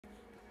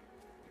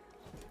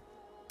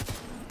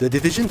The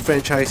Division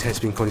franchise has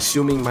been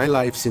consuming my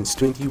life since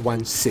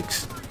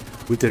 2016.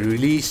 With the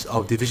release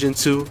of Division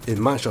 2 in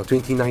March of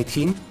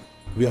 2019,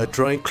 we are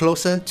drawing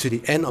closer to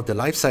the end of the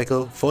life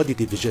cycle for the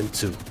Division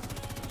 2.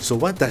 So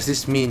what does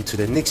this mean to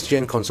the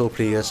next-gen console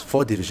players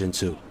for Division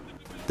 2?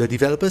 The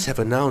developers have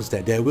announced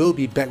that there will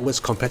be backwards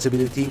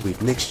compatibility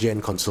with next-gen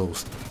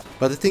consoles.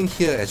 But the thing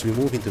here, as we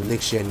move into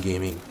next-gen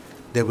gaming,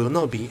 there will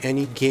not be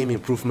any game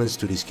improvements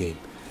to this game.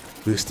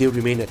 We'll still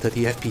remain at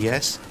 30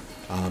 FPS,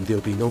 there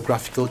will be no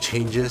graphical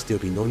changes, there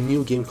will be no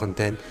new game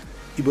content.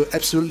 It will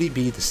absolutely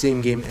be the same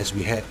game as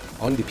we had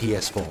on the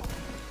PS4.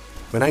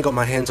 When I got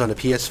my hands on the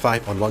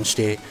PS5 on launch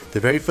day,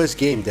 the very first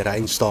game that I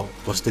installed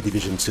was The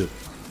Division 2.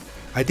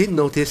 I did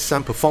notice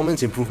some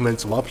performance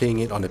improvements while playing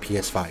it on the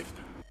PS5.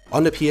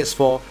 On the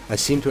PS4, I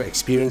seemed to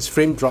experience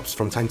frame drops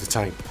from time to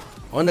time.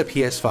 On the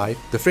PS5,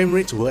 the frame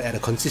rates were at a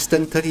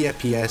consistent 30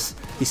 FPS.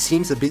 It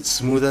seems a bit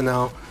smoother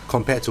now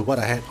compared to what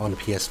I had on the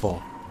PS4.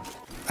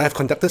 I have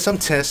conducted some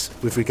tests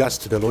with regards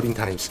to the loading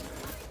times.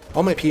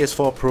 On my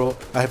PS4 Pro,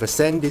 I have a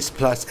SanDisk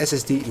Plus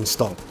SSD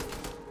installed.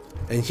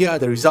 And here are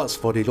the results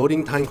for the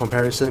loading time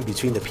comparison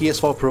between the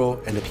PS4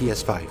 Pro and the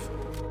PS5.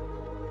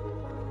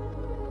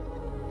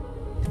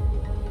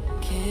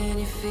 Can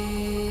you feel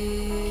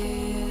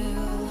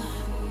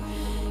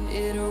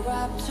it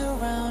wrapped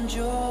around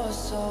your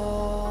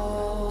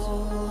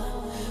soul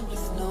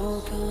with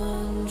no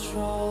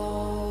control?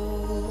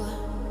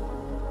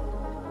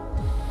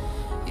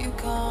 You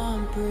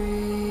can't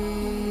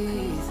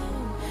breathe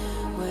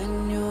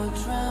when you're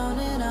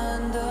drowning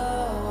underwater.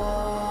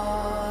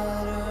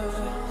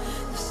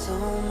 There's so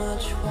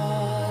much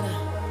water.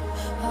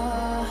 I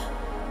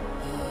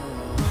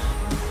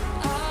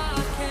can't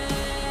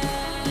pretend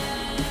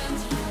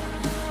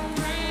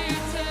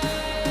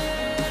that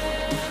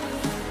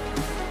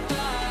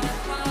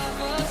I have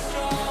a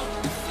strong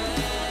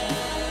defense.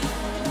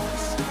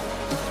 This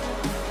darkness,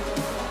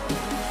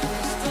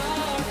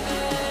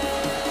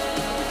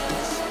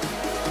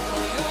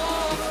 all your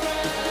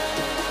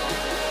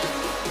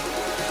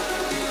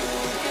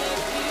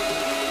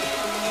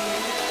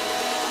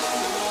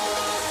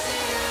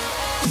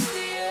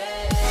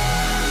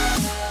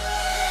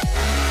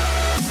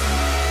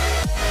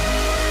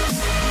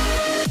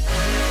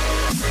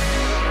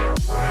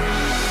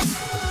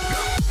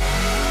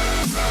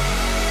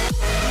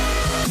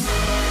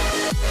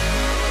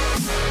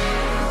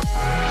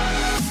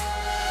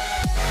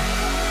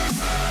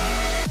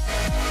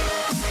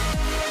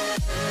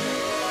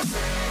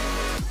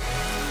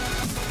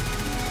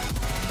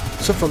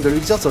So from the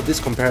results of this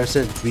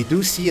comparison, we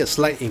do see a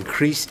slight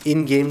increase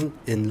in-game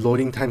in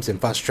loading times and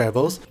fast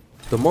travels.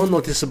 The more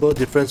noticeable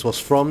difference was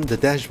from the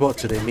dashboard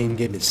to the main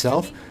game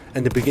itself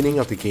and the beginning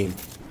of the game.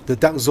 The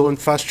Dark Zone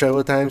fast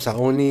travel times are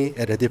only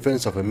at a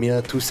difference of a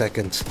mere 2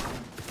 seconds.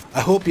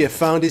 I hope you have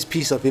found this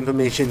piece of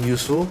information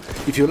useful.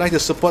 If you would like to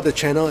support the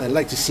channel and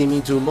like to see me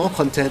do more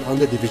content on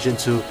the Division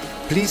 2,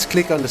 please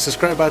click on the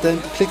subscribe button,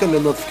 click on the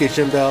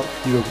notification bell.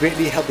 You will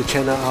greatly help the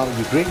channel out,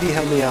 you greatly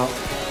help me out.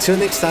 Till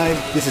next time,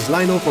 this is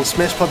Lino from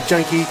Smash Pop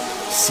Junkie.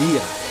 See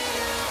ya!